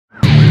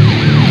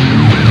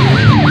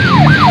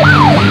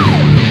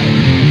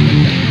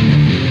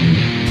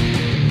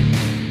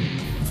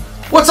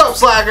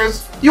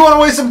slackers? You wanna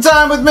waste some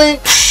time with me?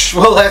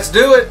 Well, let's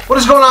do it. What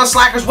is going on,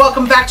 slackers?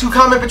 Welcome back to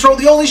Comment Patrol,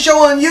 the only show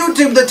on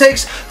YouTube that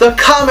takes the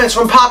comments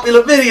from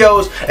popular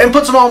videos and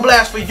puts them on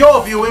blast for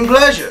your viewing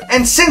pleasure.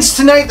 And since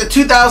tonight, the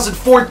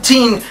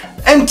 2014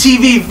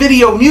 MTV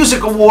Video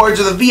Music Awards,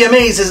 or the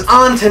VMAs, is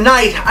on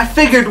tonight, I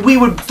figured we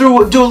would do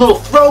a little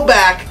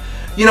throwback,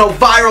 you know,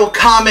 viral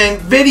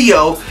comment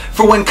video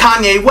for when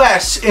Kanye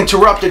West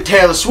interrupted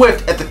Taylor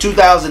Swift at the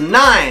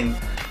 2009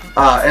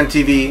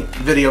 MTV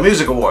Video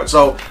Music Awards.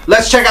 So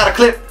let's check out a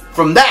clip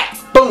from that.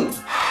 Boom.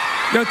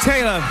 Yo,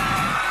 Taylor,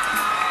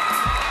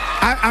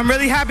 I'm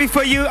really happy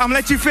for you. I'm gonna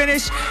let you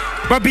finish.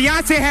 But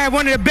Beyonce had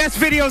one of the best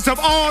videos of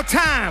all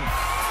time.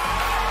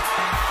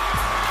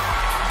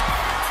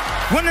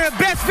 One of the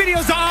best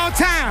videos of all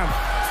time.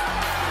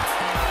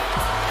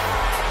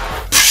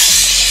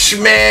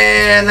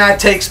 Man,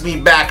 that takes me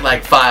back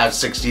like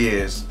 5-6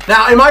 years.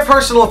 Now, in my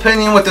personal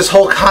opinion with this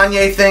whole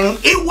Kanye thing,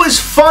 it was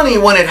funny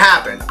when it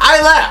happened. I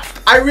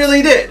laughed. I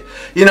really did.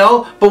 You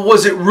know, but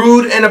was it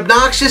rude and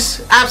obnoxious?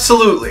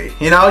 Absolutely.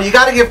 You know, you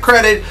gotta give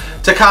credit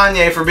to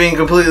Kanye for being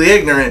completely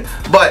ignorant,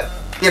 but,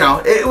 you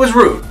know, it was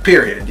rude,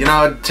 period. You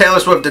know, Taylor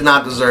Swift did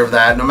not deserve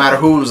that. No matter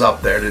who was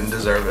up there, didn't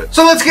deserve it.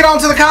 So let's get on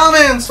to the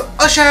comments,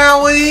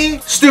 shall we?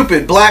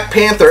 Stupid Black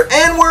Panther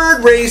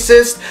N-word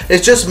racist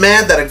is just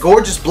mad that a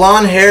gorgeous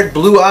blonde-haired,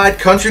 blue-eyed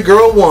country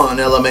girl won,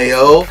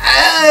 LMAO.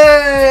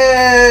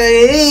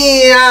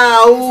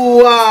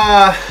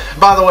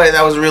 By the way,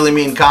 that was a really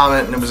mean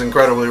comment and it was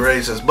incredibly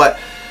racist, but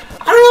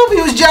I don't know if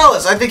he was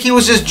jealous. I think he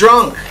was just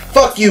drunk.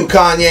 Fuck you,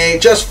 Kanye.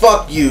 Just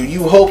fuck you.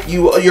 You hope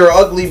your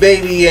ugly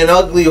baby and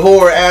ugly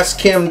whore ass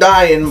Kim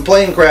die in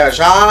plane crash,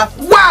 huh?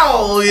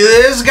 Wow,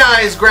 this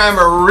guy's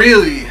grammar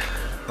really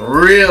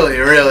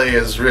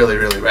is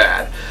really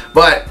bad.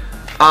 But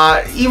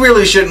he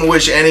really shouldn't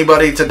wish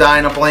anybody to die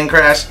in a plane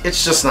crash.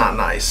 It's just not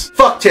nice.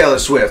 Fuck Taylor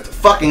Swift.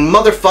 Fucking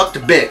motherfucked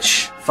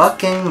bitch.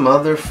 Fucking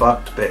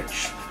motherfucked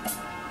bitch.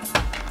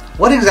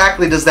 What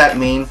exactly does that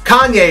mean?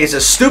 Kanye is a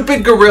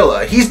stupid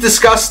gorilla. He's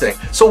disgusting.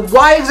 So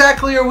why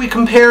exactly are we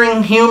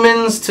comparing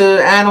humans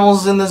to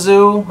animals in the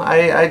zoo?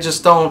 I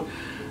just don't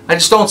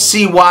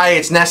see why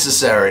it's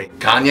necessary.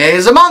 Kanye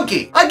is a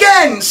monkey.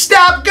 Again,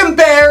 stop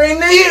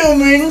comparing the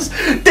humans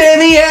to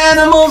the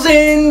animals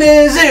in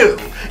the zoo.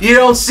 You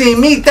don't see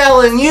me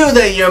telling you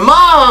that your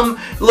mom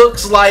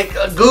looks like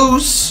a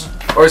goose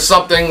or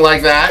something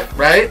like that,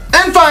 right?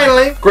 And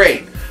finally,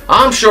 great.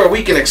 I'm sure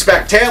we can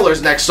expect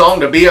Taylor's next song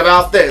to be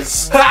about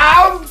this.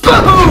 Boom!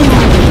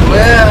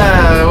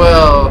 Yeah,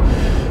 well,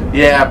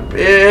 yeah,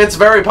 it's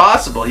very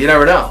possible. You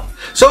never know.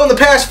 So in the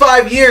past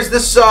 5 years,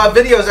 this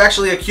video has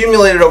actually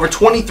accumulated over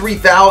 23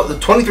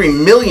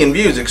 million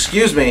views,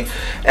 excuse me,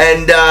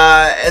 and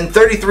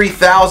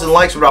 33,000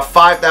 likes with about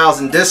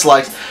 5,000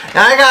 dislikes. And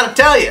I gotta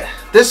tell you,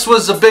 this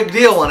was a big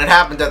deal when it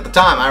happened at the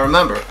time. I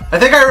remember. I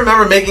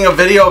remember making a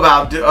video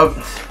about it,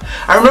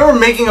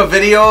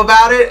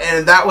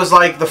 and that was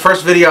like the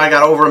first video I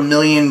got over 1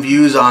 million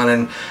views on,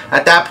 and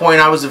at that point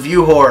I was a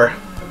view whore.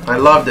 I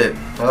loved it.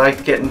 I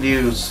liked getting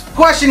views.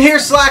 Question here,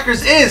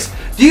 slackers, is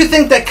do you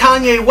think that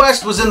Kanye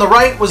West was in the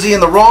right? Was he in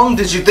the wrong?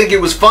 Did you think it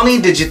was funny?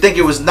 Did you think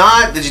it was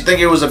not? Did you think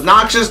it was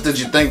obnoxious? Did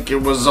you think it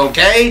was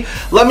okay?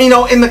 Let me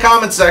know in the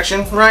comment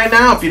section right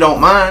now if you don't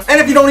mind. And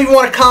if you don't even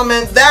want to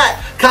comment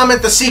that,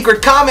 comment the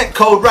secret comment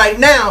code right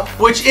now,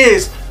 which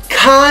is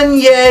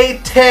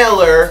Kanye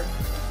Taylor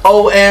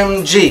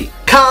OMG.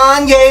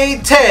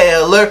 Kanye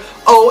Taylor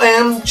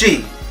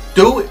OMG.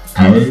 Do it.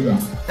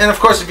 And of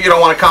course, if you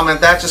don't want to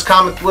comment that, just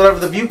comment whatever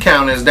the view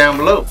count is down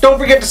below. Don't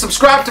forget to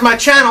subscribe to my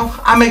channel.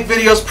 I make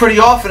videos pretty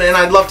often and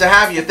I'd love to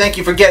have you. Thank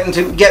you for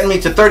getting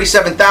me to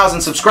 37,000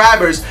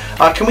 subscribers.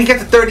 Can we get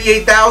to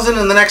 38,000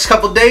 in the next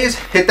couple days?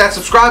 Hit that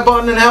subscribe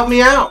button and help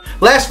me out.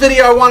 Last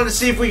video I wanted to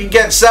see if we could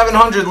get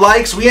 700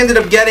 likes. We ended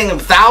up getting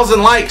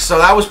 1,000 likes, so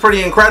that was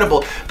pretty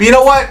incredible. But you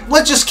know what?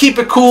 Let's just keep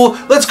it cool.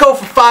 Let's go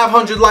for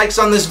 500 likes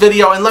on this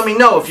video and let me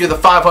know if you're the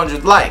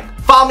 500 like.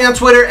 Follow me on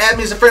Twitter, add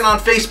me as a friend on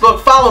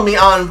Facebook, follow me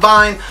on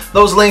Vine.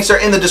 Those links are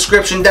in the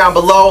description down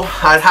below.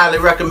 I'd highly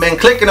recommend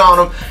clicking on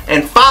them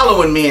and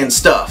following me and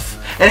stuff.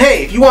 And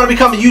hey, if you want to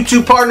become a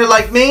YouTube partner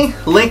like me,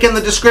 link in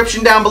the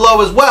description down below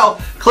as well.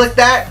 Click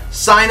that,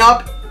 sign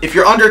up. If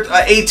you're under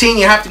 18,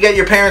 you have to get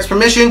your parents'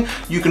 permission.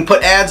 You can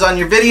put ads on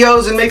your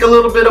videos and make a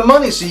little bit of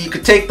money so you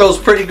could take those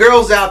pretty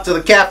girls out to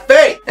the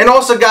cafe. And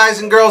also,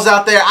 guys and girls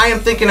out there, I am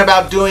thinking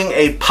about doing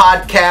a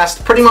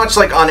podcast pretty much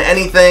like on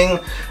anything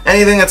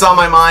that's on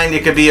my mind.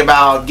 It could be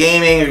about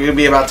gaming, it could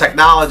be about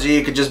technology,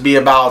 it could just be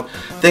about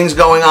things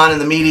going on in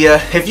the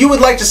media. If you would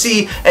like to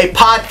see a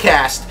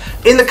podcast,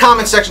 in the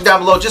comment section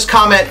down below, just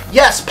comment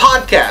yes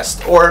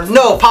podcast or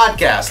no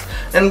podcast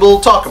and we'll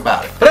talk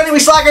about it. But anyway,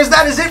 slackers,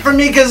 that is it for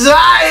me because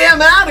I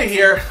am out of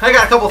here. I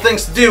got a couple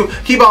things to do.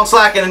 Keep on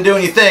slacking and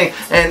doing your thing.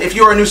 And if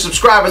you're a new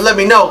subscriber, let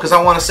me know because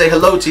I want to say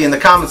hello to you in the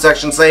comment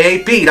section. Say, hey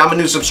Pete, I'm a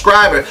new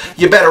subscriber.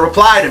 You better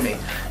reply to me.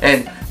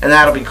 And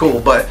that'll be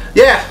cool. But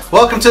yeah,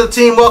 welcome to the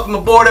team. Welcome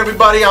aboard,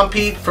 everybody. I'm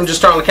Pete from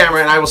Just Turn on the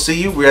Camera, and I will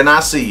see you when I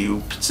see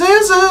you.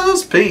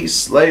 Scissors.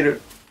 Peace. Later.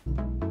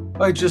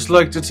 I'd just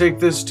like to take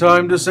this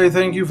time to say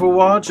thank you for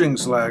watching,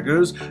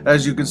 Slackers.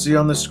 As you can see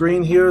on the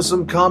screen, here are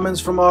some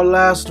comments from our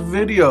last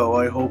video.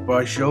 I hope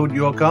I showed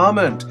your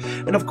comment.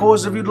 And of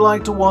course, if you'd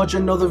like to watch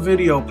another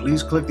video,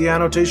 please click the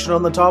annotation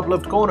on the top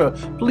left corner.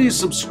 Please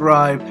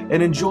subscribe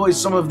and enjoy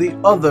some of the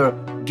other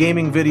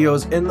gaming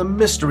videos in the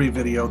mystery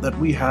video that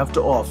we have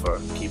to offer.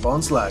 Keep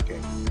on slacking.